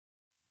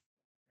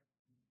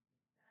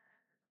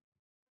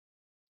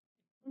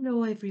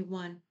Hello,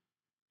 everyone.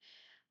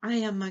 I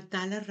am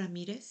Magdala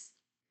Ramirez,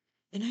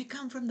 and I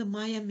come from the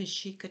Maya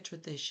Mexica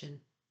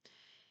tradition.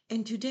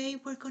 And today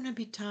we're going to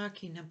be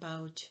talking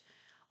about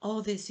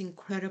all these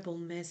incredible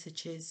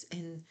messages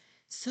and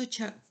such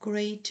a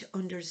great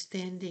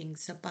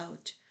understandings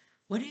about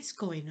what is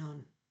going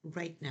on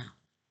right now.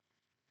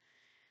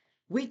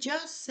 We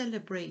just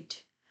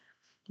celebrate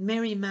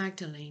Mary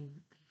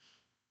Magdalene,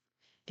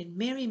 and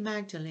Mary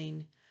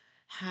Magdalene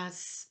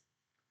has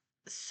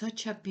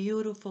such a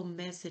beautiful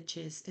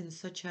messages and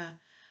such a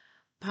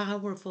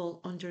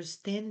powerful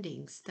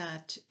understandings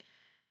that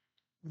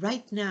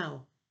right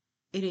now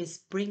it is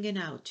bringing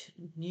out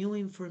new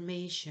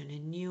information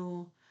and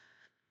new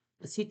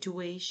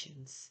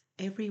situations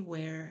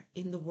everywhere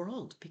in the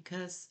world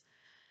because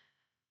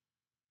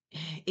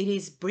it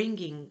is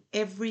bringing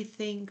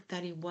everything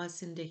that it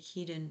was in the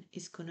hidden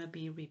is going to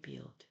be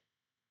revealed.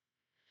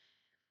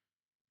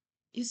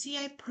 You see,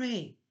 I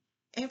pray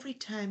every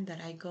time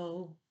that I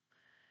go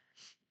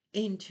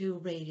into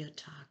radio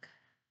talk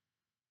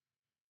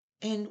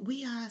and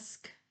we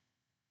ask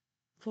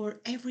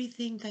for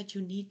everything that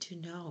you need to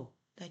know,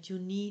 that you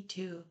need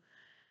to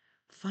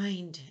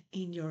find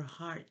in your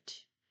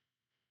heart.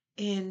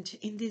 And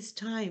in this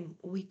time,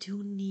 we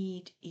do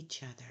need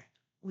each other.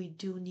 We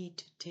do need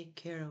to take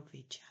care of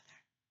each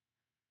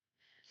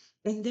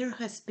other. And there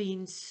has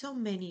been so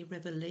many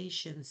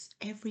revelations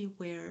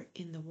everywhere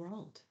in the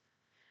world.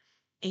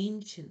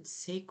 Ancient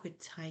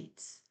sacred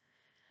sites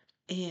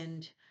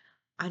and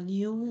a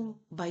new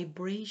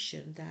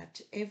vibration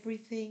that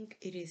everything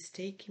it is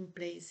taking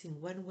place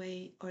in one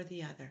way or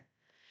the other.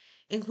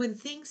 And when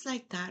things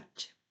like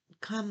that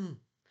come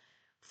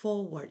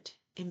forward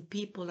and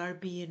people are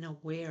being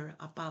aware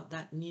about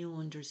that new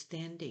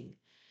understanding,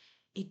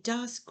 it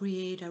does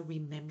create a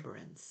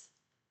remembrance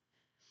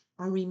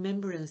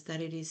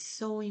that it is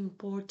so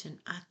important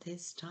at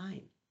this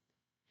time.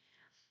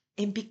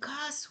 And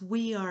because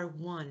we are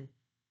one,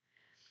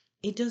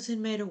 it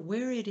doesn't matter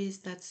where it is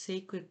that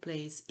sacred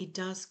place, it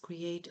does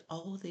create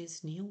all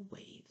these new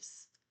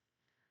waves,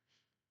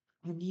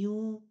 a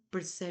new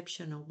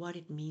perception of what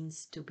it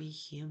means to be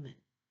human,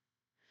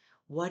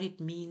 what it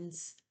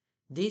means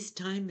this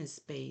time and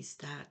space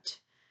that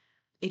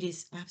it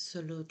is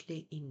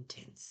absolutely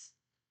intense.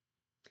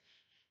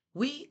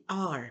 We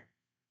are,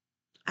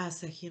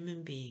 as a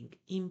human being,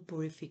 in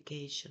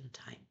purification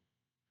time.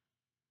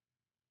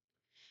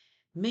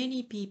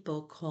 Many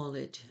people call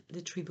it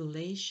the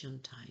tribulation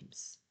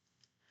times.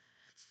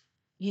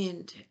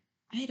 And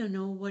I don't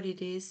know what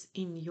it is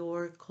in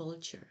your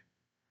culture.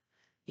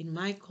 In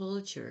my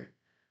culture,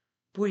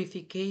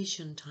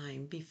 purification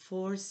time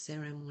before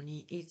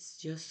ceremony is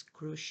just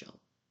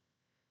crucial.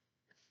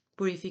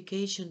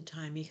 Purification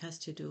time, it has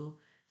to do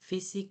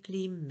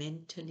physically,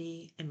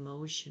 mentally,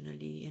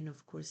 emotionally, and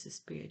of course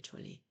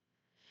spiritually.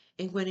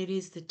 And when it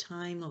is the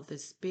time of the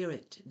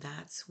spirit,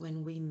 that's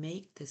when we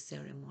make the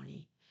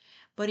ceremony.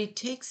 But it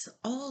takes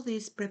all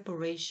these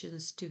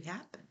preparations to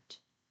happen.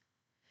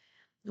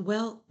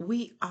 Well,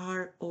 we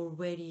are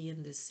already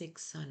in the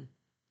sixth sun.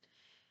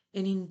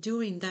 And in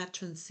during that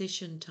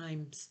transition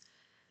times,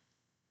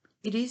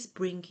 it is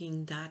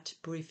bringing that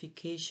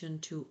purification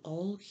to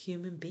all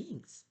human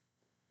beings.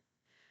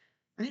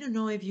 I don't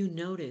know if you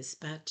notice,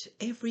 but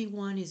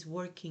everyone is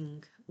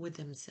working with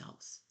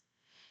themselves.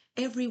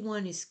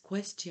 Everyone is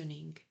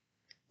questioning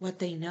what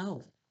they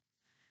know.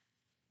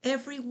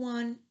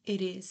 Everyone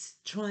it is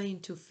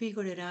trying to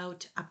figure it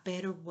out a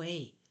better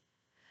way,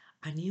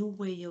 a new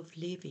way of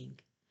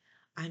living,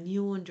 a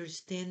new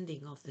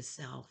understanding of the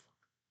self.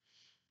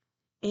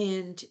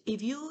 And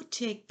if you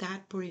take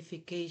that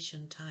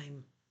purification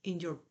time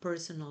in your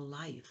personal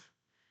life,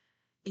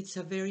 it's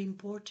a very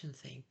important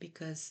thing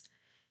because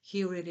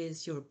here it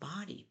is your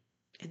body,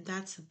 and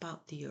that's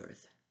about the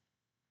earth.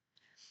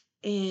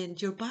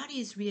 And your body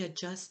is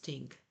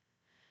readjusting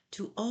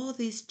to all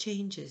these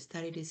changes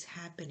that it is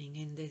happening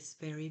in this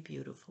very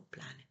beautiful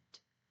planet.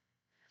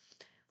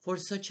 For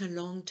such a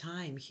long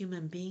time,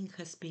 human being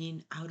has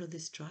been out of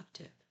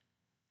destructive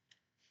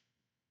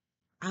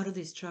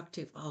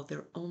of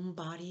their own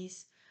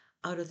bodies,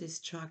 out of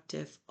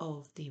destructive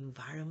of the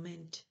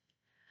environment,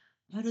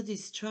 out of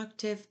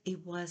destructive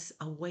it was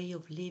a way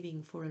of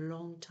living for a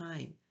long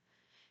time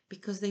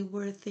because they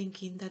were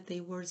thinking that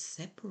they were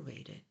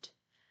separated.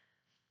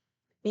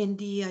 And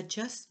the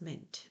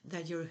adjustment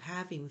that you're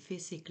having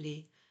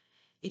physically,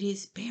 it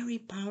is very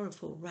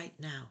powerful right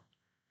now.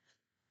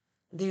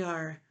 There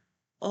are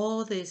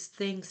all these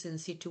things and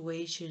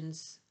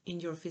situations in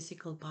your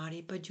physical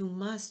body, but you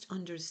must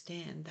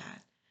understand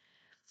that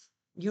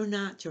you're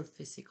not your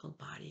physical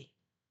body.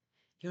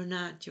 You're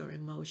not your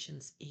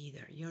emotions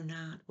either. You're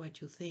not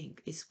what you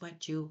think. It's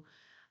what you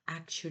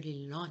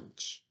actually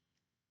launch.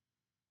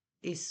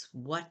 Is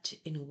what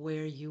and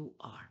where you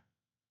are.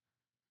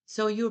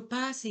 So you're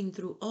passing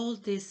through all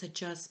these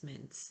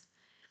adjustments.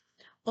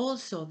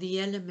 Also, the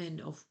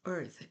element of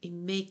earth, it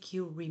make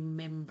you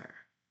remember.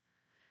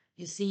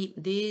 You see,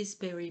 this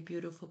very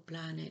beautiful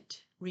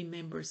planet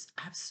remembers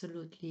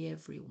absolutely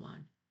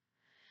everyone.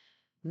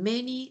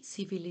 Many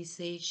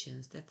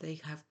civilizations that they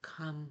have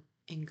come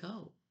and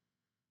go.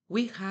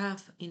 We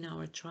have in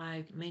our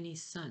tribe many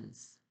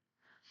sons,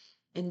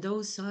 and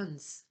those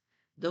sons,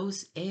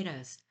 those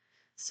eras,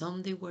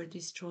 some they were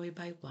destroyed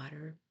by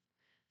water,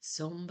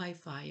 some by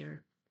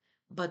fire,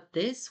 but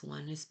this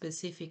one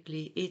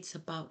specifically, it's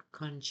about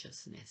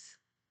consciousness.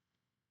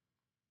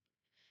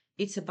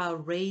 It's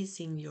about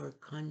raising your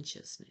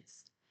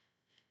consciousness.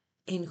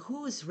 And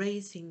who is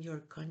raising your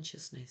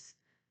consciousness?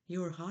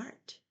 Your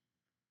heart.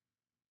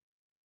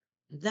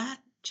 That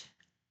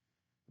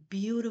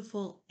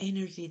beautiful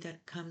energy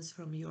that comes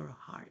from your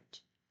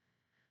heart,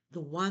 the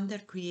one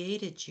that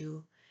created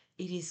you,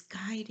 it is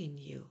guiding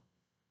you.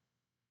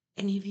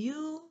 And if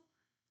you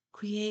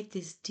create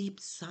this deep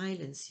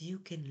silence, you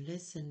can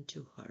listen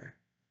to her.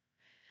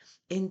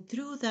 And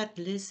through that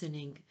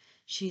listening,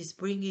 she's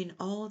bringing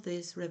all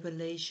these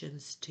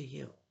revelations to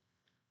you.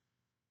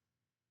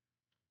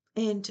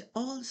 And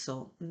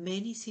also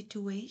many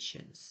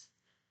situations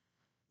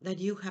that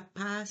you have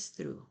passed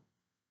through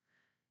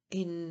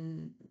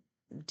in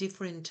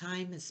different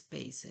time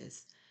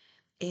spaces,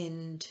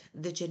 and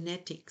the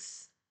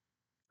genetics,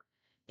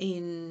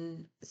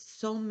 in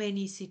so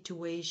many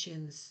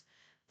situations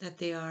that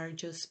they are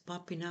just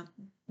popping up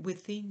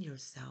within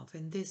yourself.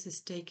 And this is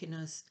taking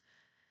us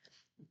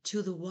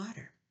to the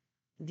water,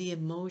 the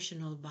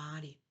emotional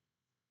body.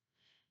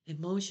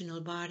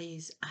 Emotional body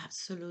is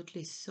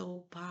absolutely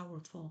so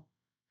powerful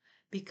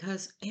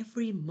because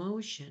every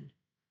emotion,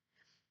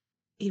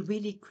 it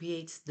really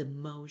creates the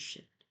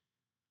motion.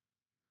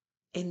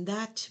 And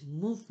that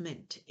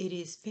movement, it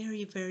is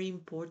very, very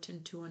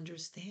important to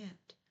understand.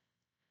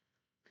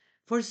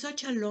 For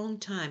such a long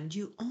time,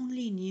 you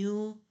only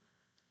knew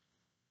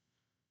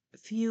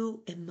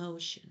few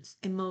emotions,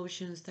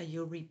 emotions that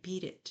you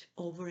repeated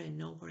over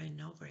and over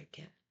and over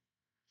again,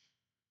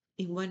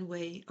 in one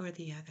way or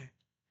the other.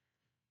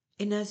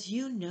 And as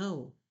you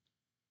know,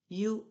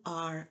 you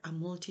are a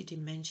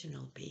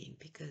multidimensional being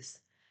because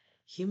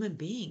human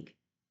being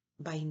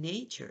by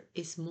nature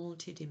is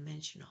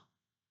multidimensional.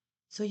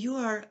 So you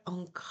are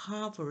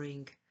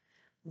uncovering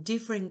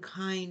different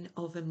kind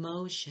of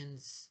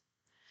emotions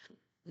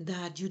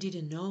that you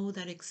didn't know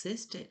that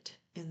existed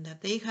and that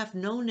they have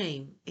no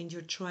name, and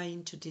you're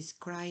trying to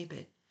describe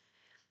it.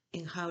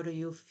 And how do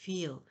you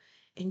feel?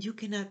 And you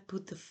cannot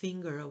put the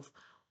finger of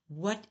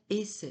what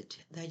is it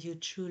that you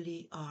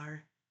truly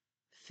are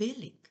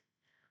feeling.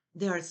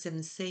 There are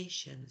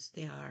sensations,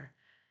 there are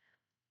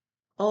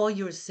all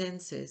your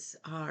senses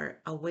are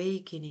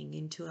awakening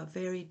into a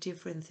very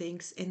different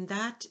things, and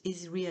that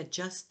is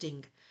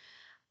readjusting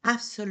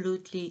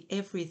absolutely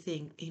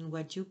everything in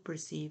what you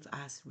perceive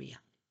as real.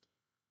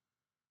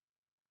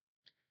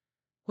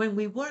 When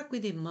we work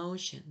with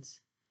emotions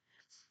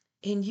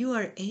and you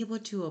are able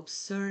to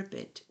observe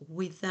it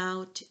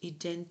without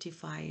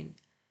identifying,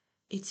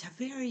 it's a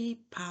very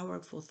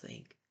powerful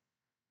thing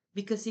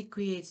because it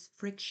creates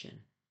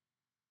friction.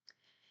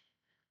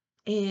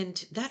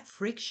 And that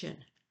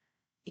friction,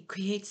 it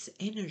creates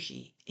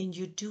energy, and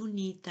you do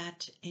need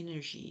that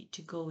energy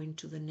to go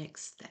into the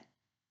next step.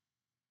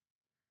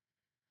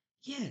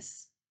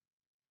 Yes,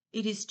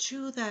 it is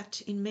true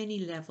that in many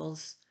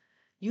levels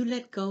you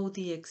let go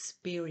the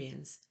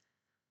experience,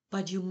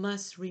 but you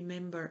must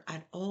remember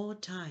at all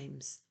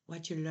times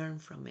what you learn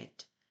from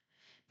it.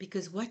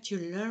 Because what you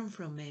learn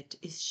from it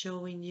is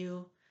showing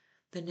you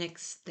the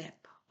next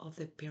step of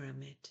the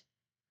pyramid.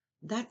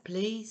 That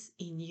place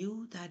in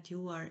you that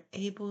you are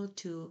able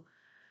to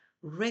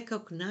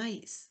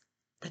recognize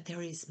that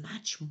there is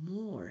much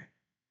more,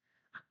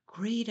 a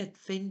great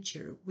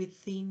adventure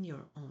within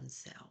your own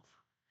self.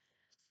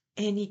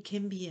 And it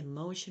can be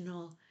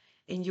emotional,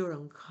 and you're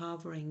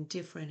uncovering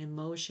different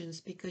emotions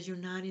because you're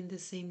not in the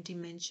same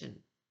dimension,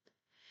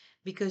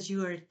 because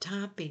you are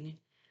tapping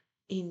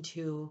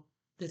into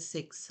the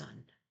sixth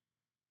sun.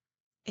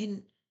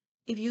 And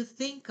if you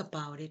think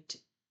about it,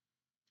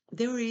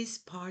 there is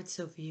parts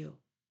of you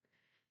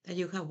that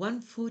you have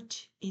one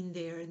foot in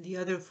there and the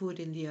other foot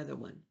in the other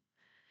one.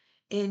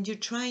 And you're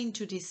trying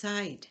to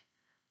decide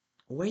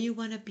where you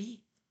want to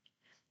be.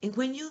 And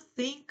when you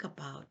think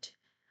about,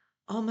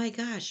 oh my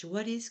gosh,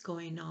 what is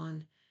going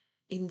on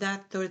in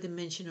that third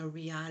dimensional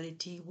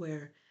reality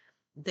where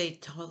they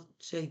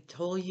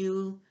told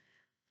you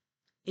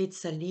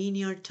it's a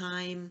linear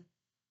time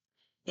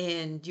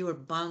and you're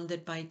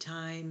bounded by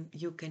time,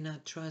 you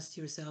cannot trust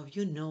yourself.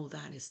 You know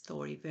that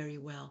story very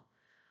well.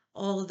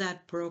 All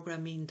that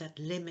programming that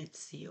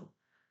limits you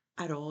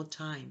at all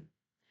time.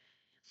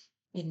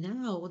 And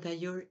now that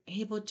you're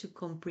able to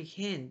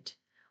comprehend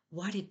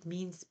what it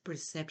means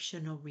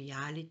perception of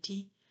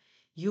reality,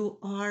 you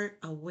are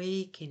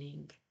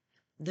awakening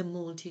the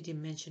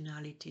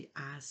multidimensionality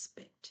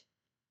aspect.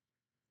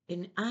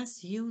 And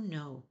as you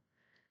know,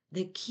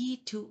 the key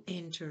to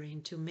enter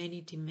into many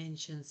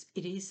dimensions,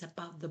 it is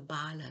about the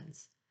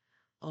balance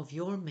of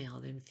your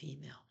male and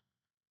female.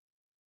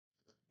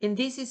 And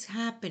this is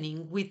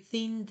happening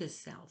within the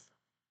self.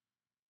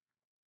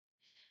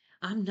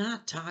 I'm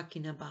not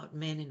talking about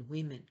men and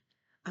women.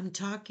 I'm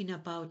talking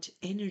about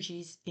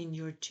energies in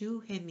your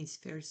two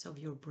hemispheres of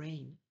your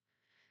brain,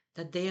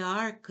 that they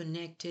are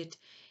connected,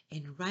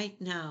 and right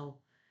now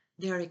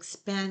they are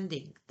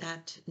expanding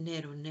that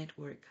neural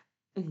network.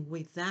 And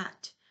with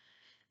that,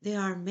 there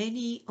are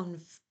many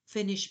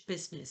unfinished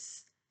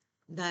business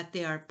that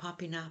they are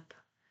popping up.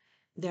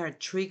 They are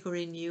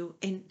triggering you,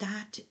 and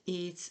that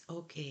is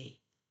okay.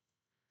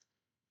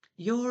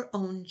 Your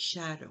own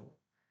shadow,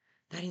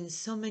 that in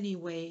so many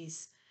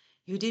ways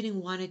you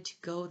didn't want it to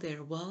go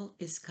there, well,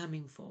 is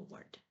coming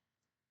forward.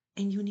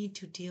 And you need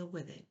to deal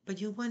with it,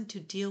 but you want to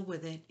deal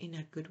with it in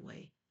a good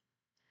way.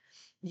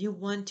 You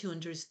want to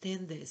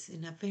understand this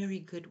in a very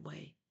good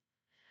way.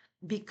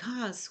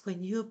 Because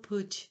when you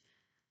put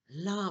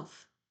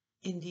love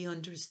in the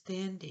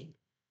understanding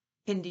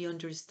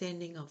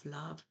of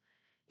love,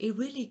 it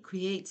really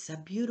creates a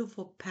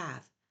beautiful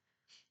path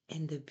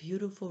and the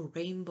beautiful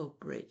rainbow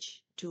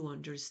bridge to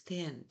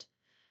understand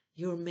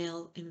your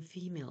male and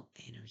female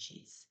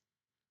energies.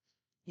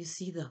 You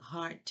see, the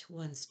heart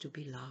wants to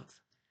be loved,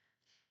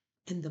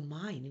 and the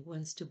mind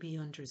wants to be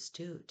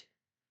understood.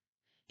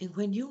 And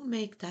when you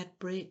make that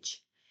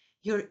bridge,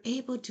 you're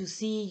able to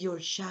see your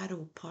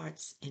shadow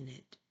parts in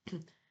it.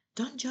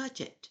 Don't judge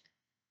it.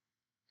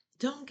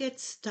 Don't get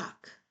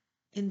stuck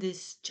in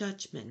this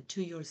judgment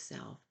to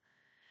yourself,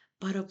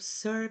 but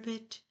observe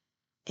it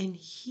and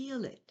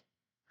heal it.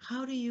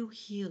 How do you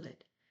heal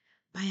it?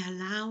 By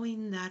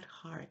allowing that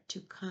heart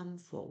to come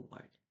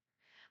forward,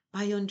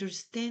 by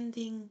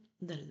understanding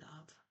the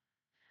love,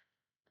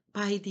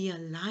 by the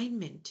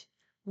alignment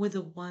with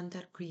the one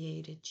that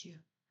created you.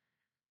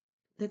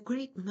 The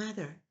Great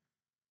Mother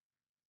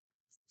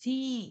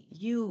see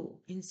you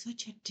in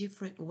such a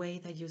different way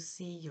that you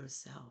see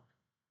yourself.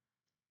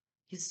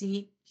 You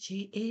see,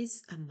 she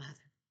is a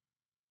mother.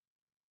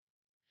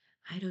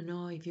 I don't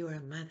know if you're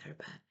a mother,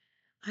 but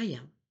I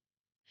am.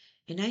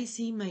 And I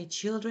see my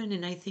children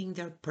and I think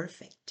they're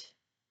perfect.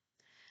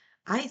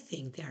 I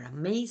think they're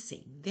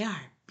amazing. They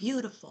are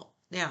beautiful.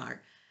 They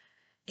are.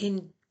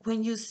 And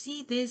when you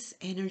see this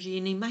energy,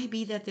 and it might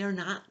be that they're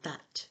not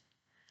that,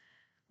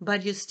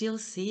 but you still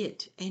see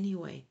it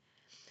anyway.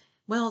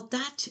 Well,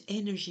 that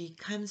energy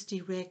comes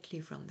directly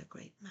from the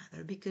Great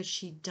Mother because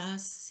she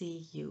does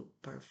see you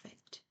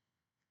perfect.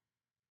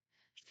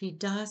 She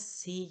does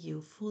see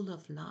you full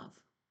of love.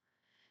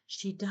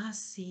 She does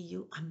see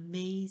you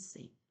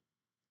amazing.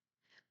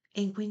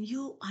 And when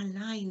you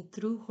align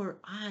through her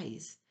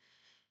eyes,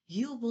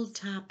 you will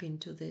tap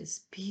into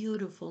this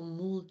beautiful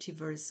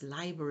multiverse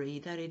library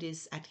that it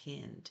is at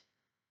hand.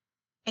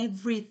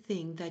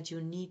 Everything that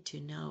you need to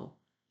know,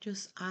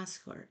 just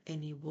ask her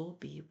and it will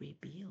be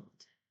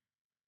revealed.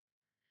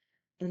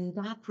 And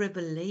that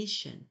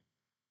revelation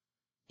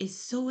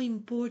is so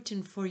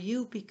important for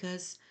you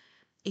because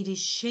it is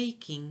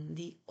shaking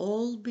the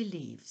all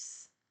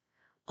beliefs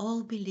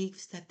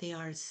that they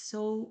are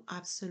so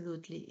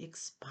absolutely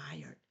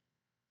expired.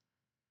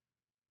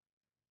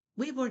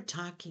 We were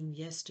talking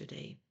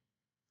yesterday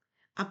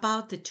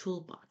about the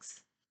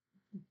toolbox,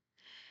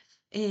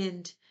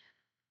 and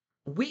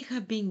we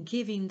have been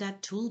giving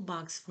that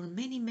toolbox for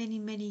many, many,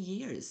 many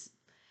years.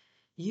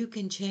 You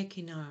can check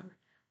in our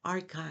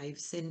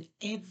archives and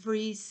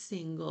every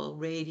single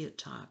radio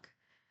talk,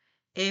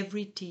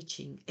 every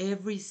teaching,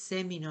 every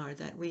seminar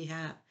that we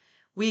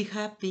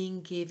have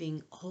been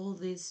giving all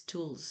these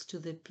tools to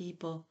the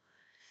people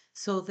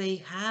so they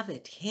have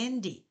it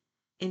handy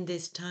in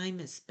this time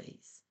and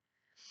space.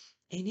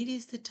 And it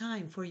is the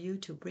time for you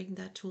to bring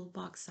that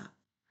toolbox up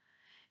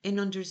and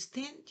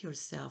understand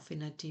yourself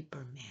in a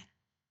deeper manner.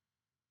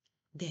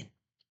 Then,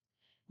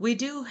 we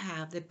do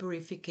have the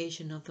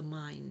purification of the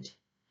mind.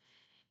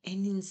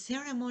 And in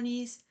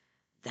ceremonies,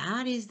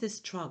 that is the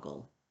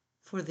struggle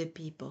for the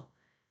people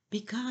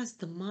because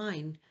the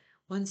mind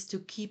wants to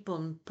keep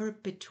on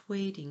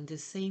perpetuating the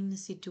same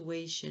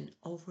situation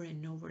over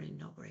and over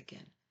and over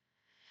again.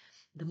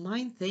 The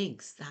mind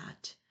thinks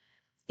that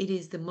it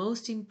is the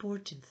most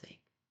important thing,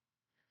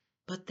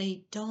 but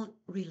they don't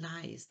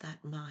realize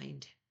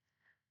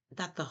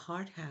that the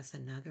heart has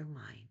another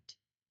mind,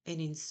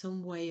 and in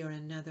some way or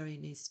another it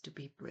needs to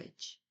be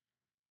bridged.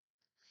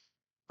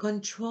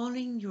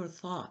 Controlling your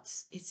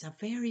thoughts is a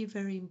very,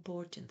 very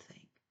important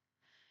thing,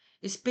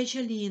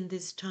 especially in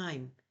this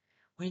time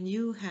when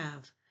you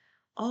have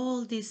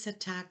all these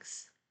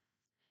attacks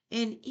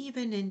and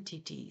even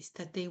entities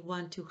that they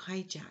want to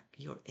hijack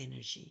your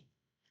energy.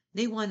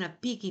 They want a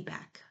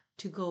piggyback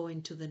to go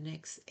into the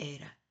next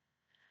era.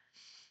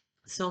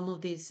 Some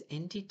of these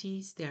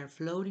entities, they are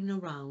floating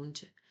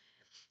around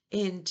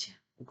and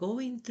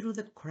going through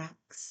the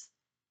cracks.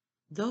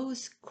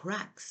 Those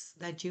cracks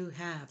that you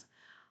have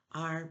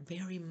are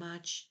very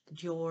much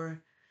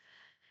your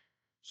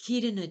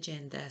hidden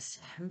agendas,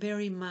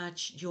 very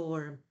much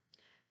your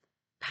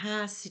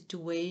past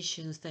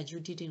situations that you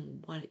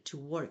didn't want it to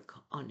work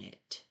on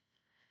it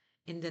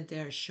and that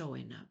they're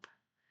showing up.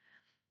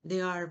 They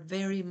are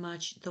very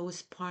much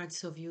those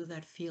parts of you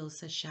that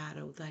feels a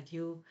shadow that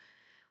you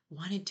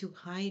wanted to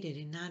hide it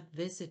and not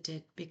visit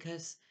it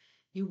because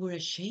you were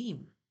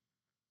ashamed,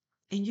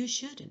 and you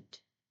shouldn't.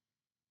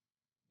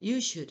 You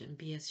shouldn't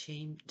be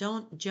ashamed.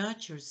 Don't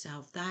judge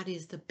yourself. That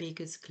is the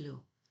biggest clue.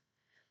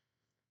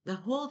 The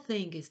whole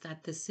thing is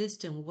that the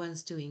system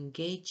wants to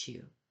engage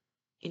you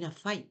in a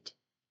fight.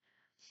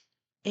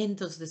 And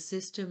does the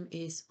system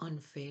is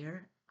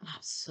unfair?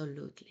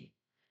 Absolutely.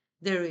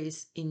 There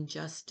is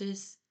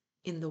injustice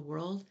in the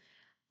world?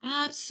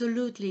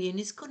 Absolutely. And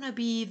it's going to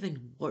be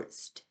even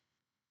worse.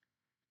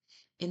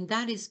 And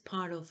that is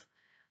part of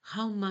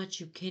how much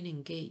you can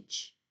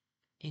engage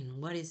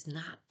and what is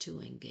not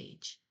to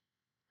engage.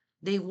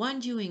 They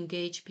want you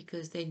engaged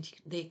because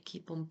they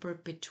keep on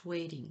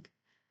perpetuating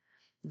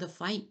the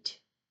fight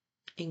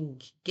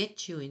and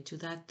get you into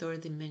that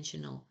third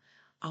dimensional,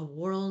 a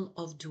world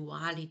of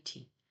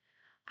duality,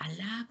 a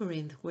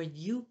labyrinth where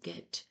you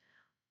get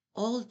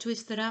all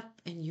twisted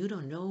up and you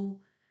don't know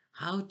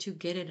how to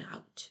get it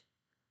out.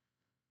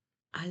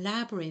 A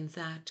labyrinth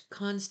that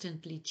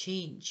constantly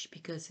change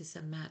because it's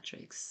a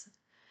matrix.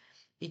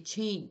 It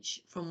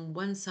change from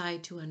one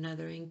side to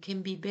another and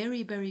can be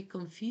very, very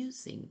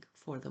confusing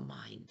for the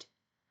mind.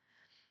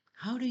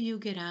 How do you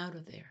get out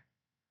of there?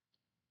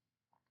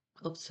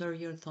 Observe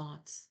your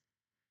thoughts.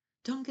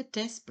 Don't get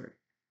desperate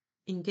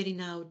in getting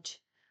out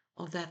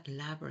of that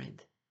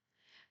labyrinth.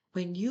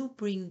 When you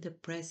bring the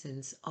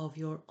presence of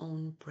your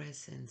own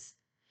presence,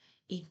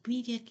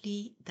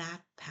 immediately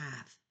that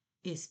path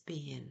is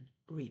being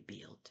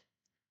rebuilt.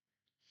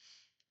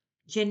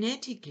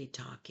 Genetically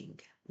talking,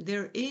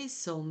 there is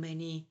so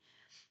many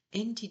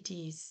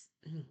entities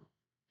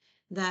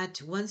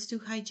that wants to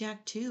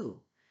hijack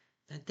too,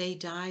 that they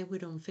die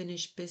with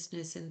unfinished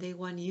business and they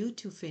want you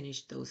to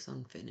finish those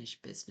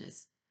unfinished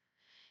business.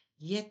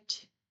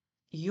 Yet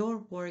your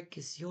work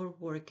is your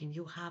work and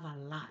you have a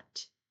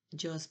lot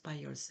just by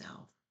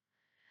yourself.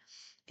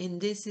 And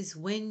this is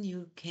when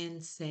you can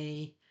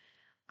say,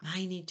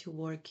 I need to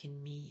work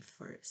in me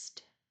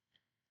first.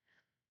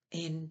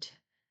 And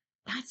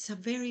that's a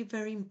very,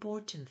 very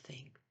important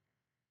thing.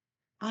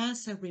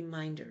 As a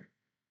reminder,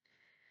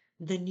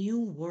 the new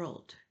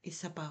world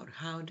is about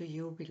how do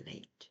you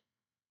relate.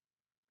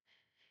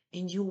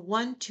 And you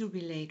want to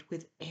relate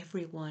with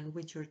everyone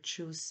with your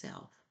true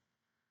self.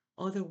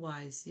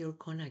 Otherwise, you're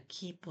gonna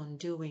keep on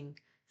doing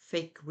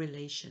fake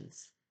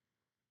relations.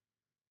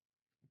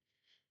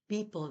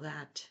 People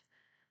that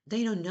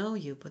they don't know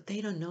you, but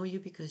they don't know you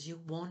because you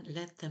won't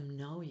let them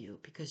know you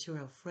because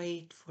you're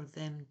afraid for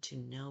them to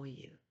know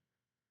you.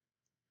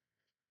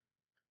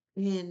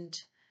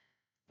 And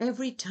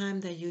every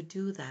time that you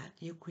do that,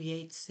 you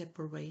create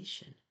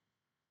separation.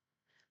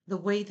 The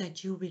way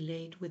that you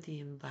relate with the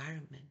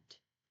environment,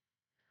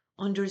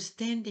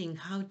 understanding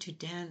how to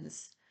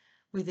dance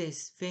with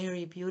this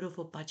very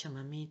beautiful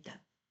Pachamamita.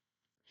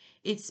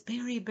 It's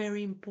very,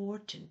 very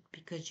important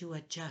because you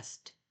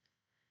adjust.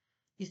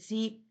 You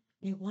see,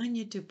 I want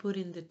you to put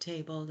in the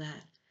table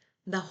that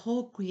the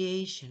whole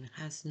creation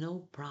has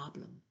no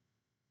problem.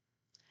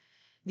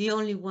 The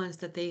only ones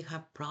that they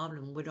have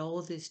problem with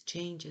all these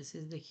changes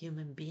is the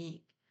human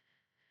being.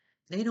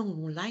 They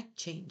don't like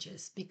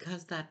changes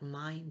because that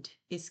mind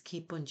is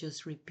keep on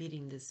just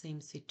repeating the same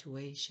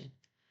situation.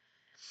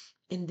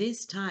 In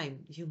this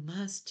time, you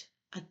must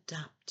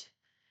adapt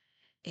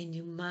and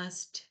you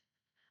must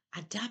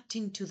adapt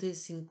into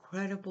these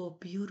incredible,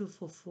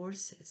 beautiful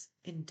forces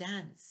and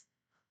dance.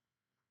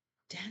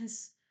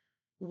 Dance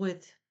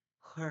with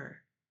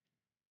her,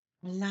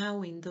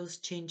 allowing those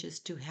changes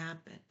to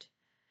happen.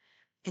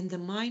 And the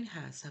mind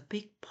has a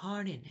big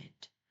part in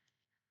it.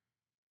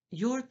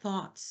 Your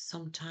thoughts,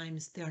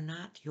 sometimes they're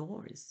not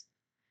yours.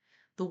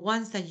 The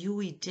ones that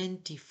you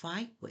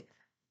identify with,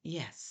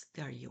 yes,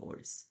 they're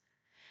yours.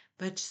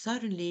 But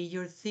suddenly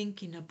you're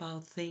thinking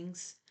about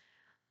things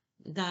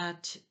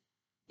that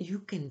you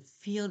can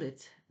feel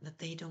it, that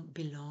they don't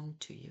belong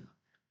to you.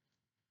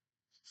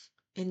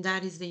 And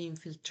that is the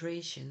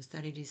infiltrations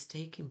that it is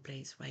taking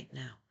place right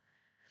now.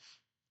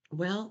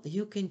 Well,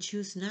 you can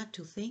choose not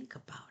to think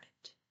about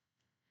it.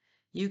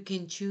 You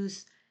can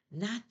choose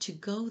not to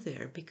go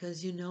there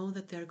because you know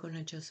that they're going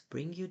to just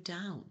bring you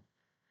down.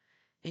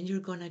 And you're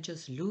going to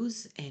just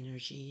lose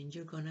energy and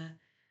you're going to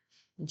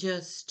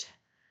just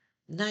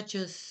not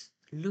just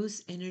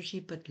lose energy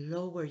but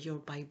lower your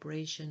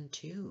vibration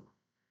too.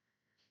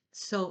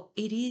 So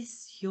it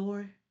is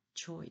your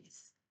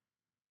choice.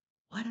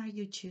 What are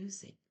you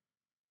choosing?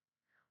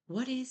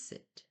 What is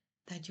it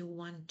that you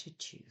want to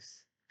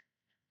choose?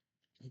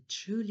 I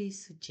truly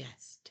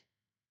suggest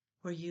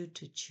for you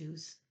to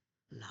choose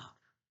love.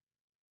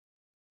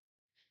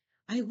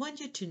 I want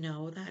you to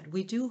know that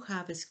we do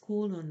have a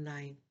school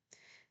online,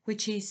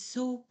 which is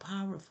so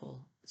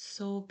powerful,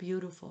 so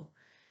beautiful.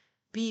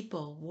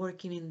 People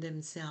working in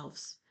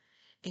themselves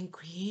and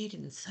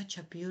creating such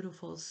a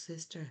beautiful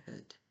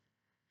sisterhood.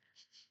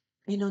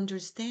 And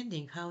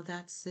understanding how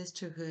that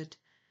sisterhood,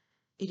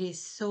 it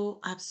is so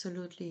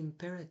absolutely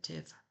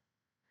imperative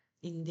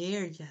in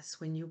there, yes,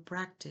 when you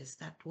practice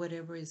that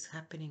whatever is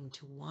happening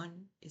to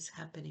one is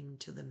happening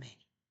to the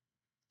many.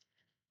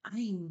 I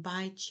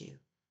invite you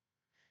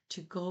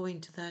to go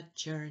into that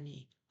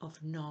journey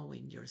of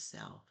knowing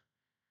yourself.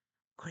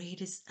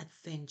 Greatest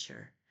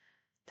adventure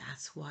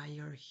That's why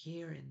you're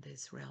here in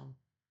this realm.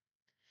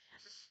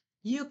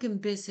 You can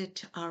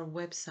visit our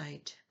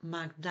website,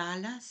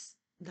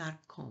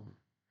 magdalas.com.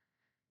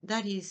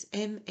 That is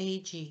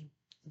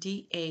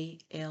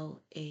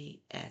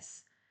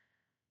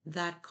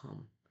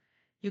MAGDALAS.com.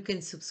 You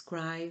can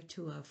subscribe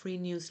to a free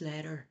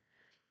newsletter.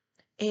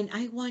 And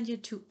I want you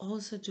to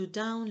also to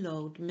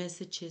download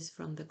messages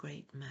from the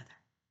Great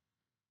Mother.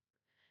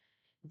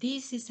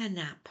 This is an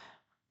app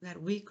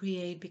that we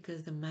create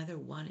because the Mother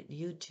wanted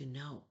you to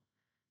know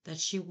that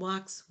she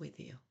walks with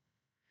you.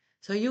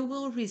 So you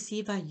will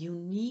receive a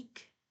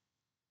unique,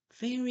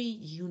 very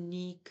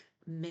unique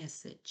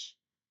message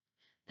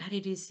that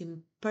it is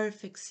in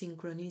perfect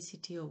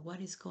synchronicity of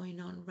what is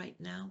going on right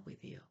now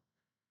with you.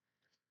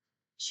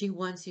 She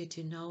wants you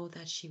to know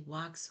that she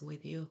walks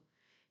with you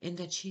and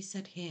that she's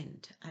at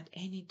hand at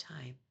any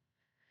time.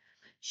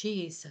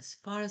 She is as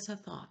far as a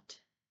thought.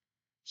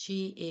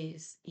 She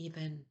is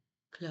even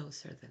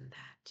closer than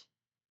that.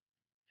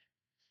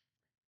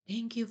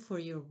 Thank you for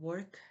your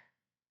work.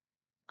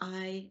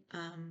 I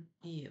am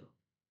you.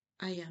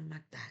 I am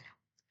Magdala.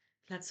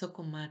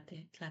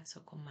 Tlatzocomate,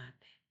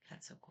 tlatzocomate,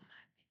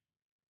 tlatzocomate.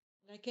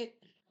 Like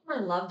it? I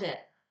loved it.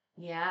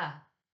 Yeah.